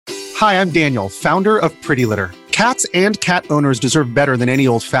Hi, I'm Daniel, founder of Pretty Litter. Cats and cat owners deserve better than any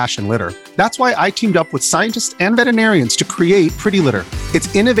old-fashioned litter. That's why I teamed up with scientists and veterinarians to create Pretty Litter.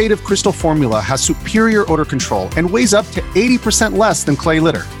 Its innovative crystal formula has superior odor control and weighs up to 80% less than clay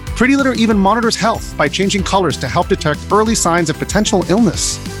litter. Pretty Litter even monitors health by changing colors to help detect early signs of potential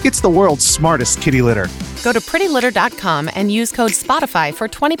illness. It's the world's smartest kitty litter. Go to prettylitter.com and use code SPOTIFY for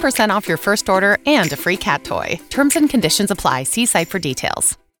 20% off your first order and a free cat toy. Terms and conditions apply. See site for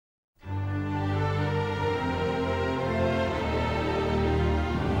details.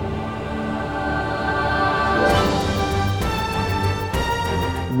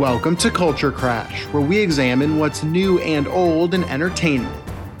 Welcome to Culture Crash, where we examine what's new and old in entertainment.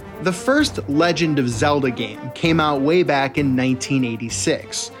 The first Legend of Zelda game came out way back in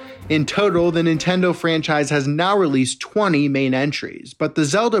 1986. In total, the Nintendo franchise has now released 20 main entries, but the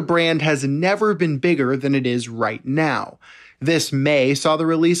Zelda brand has never been bigger than it is right now. This May saw the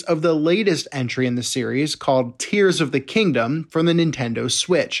release of the latest entry in the series, called Tears of the Kingdom, from the Nintendo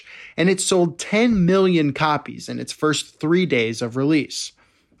Switch, and it sold 10 million copies in its first 3 days of release.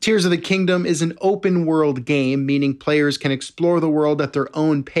 Tears of the Kingdom is an open-world game, meaning players can explore the world at their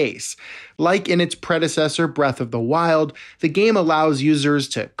own pace. Like in its predecessor, Breath of the Wild, the game allows users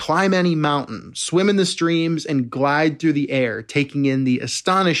to climb any mountain, swim in the streams, and glide through the air, taking in the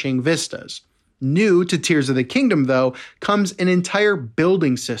astonishing vistas. New to Tears of the Kingdom, though, comes an entire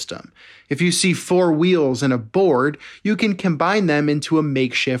building system. If you see 4 wheels and a board, you can combine them into a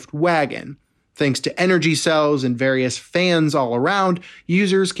makeshift wagon. Thanks to energy cells and various fans all around,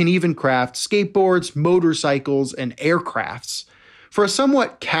 users can even craft skateboards, motorcycles, and aircrafts. For a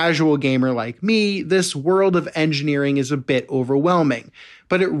somewhat casual gamer like me, this world of engineering is a bit overwhelming,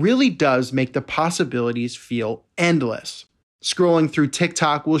 but it really does make the possibilities feel endless. Scrolling through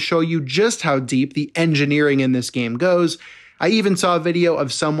TikTok will show you just how deep the engineering in this game goes. I even saw a video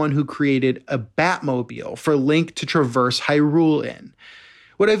of someone who created a Batmobile for Link to traverse Hyrule in.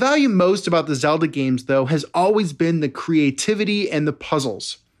 What I value most about the Zelda games, though, has always been the creativity and the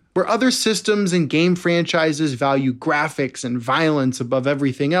puzzles. Where other systems and game franchises value graphics and violence above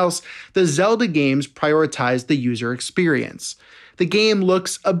everything else, the Zelda games prioritize the user experience. The game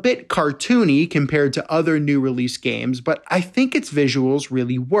looks a bit cartoony compared to other new release games, but I think its visuals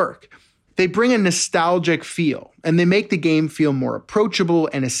really work. They bring a nostalgic feel, and they make the game feel more approachable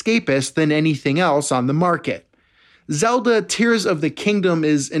and escapist than anything else on the market. Zelda Tears of the Kingdom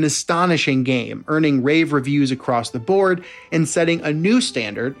is an astonishing game, earning rave reviews across the board and setting a new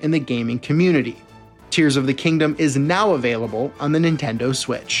standard in the gaming community. Tears of the Kingdom is now available on the Nintendo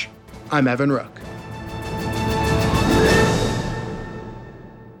Switch. I'm Evan Rook.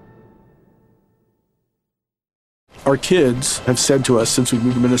 Our kids have said to us since we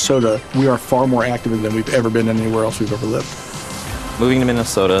moved to Minnesota, we are far more active than we've ever been anywhere else we've ever lived. Moving to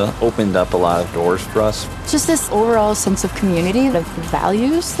Minnesota opened up a lot of doors for us. Just this overall sense of community, of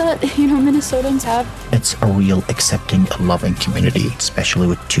values that, Minnesotans have. It's a real accepting, loving community, especially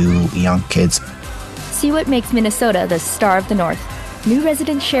with 2 young kids. See what makes Minnesota the star of the North. New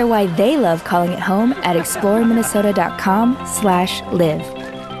residents share why they love calling it home at exploreminnesota.com/live.